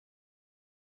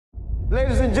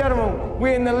Ladies and gentlemen,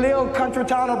 we're in the little country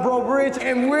town of Breaux Bridge,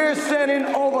 and we're sending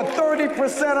over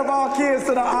 30% of our kids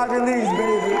to the Ivy Leagues,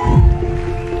 baby.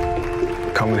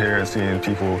 Coming here and seeing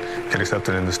people get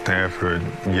accepted into Stanford,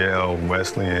 Yale,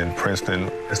 Wesleyan, Princeton,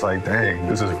 it's like, dang,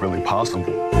 this is really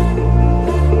possible.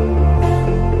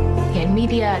 And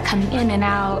media coming in and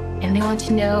out, and they want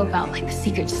to know about like the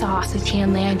secret sauce of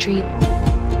TM Landry.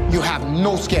 You have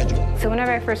no schedule. So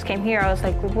whenever I first came here, I was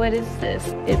like, what is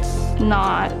this? It's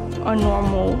not a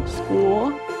normal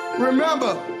school.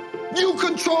 Remember, you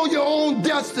control your own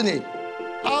destiny.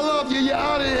 I love you, you're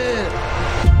out of here.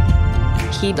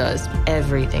 He does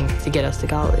everything to get us to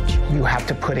college. You have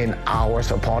to put in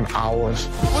hours upon hours.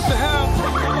 What the hell?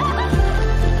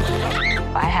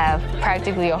 I have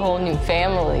practically a whole new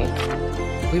family.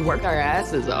 We worked our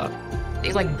asses off.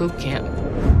 It's like boot camp.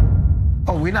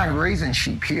 Oh, we're not raising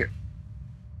sheep here.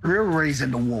 We're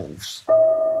raising the wolves.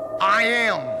 I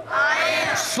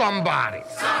am somebody.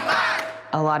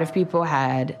 A lot of people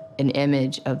had an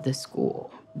image of the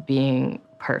school being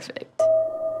perfect.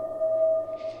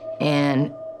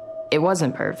 And it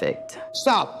wasn't perfect.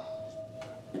 Stop.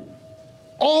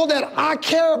 All that I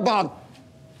care about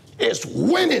is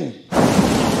winning.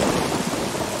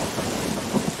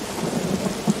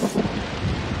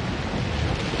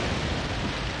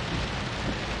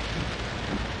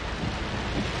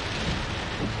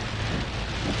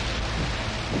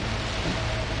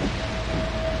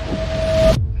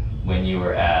 When you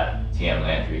were at TM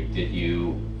Landry, did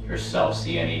you yourself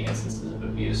see any instances of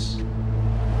abuse?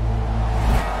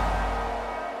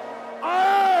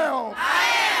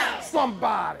 I am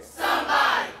somebody.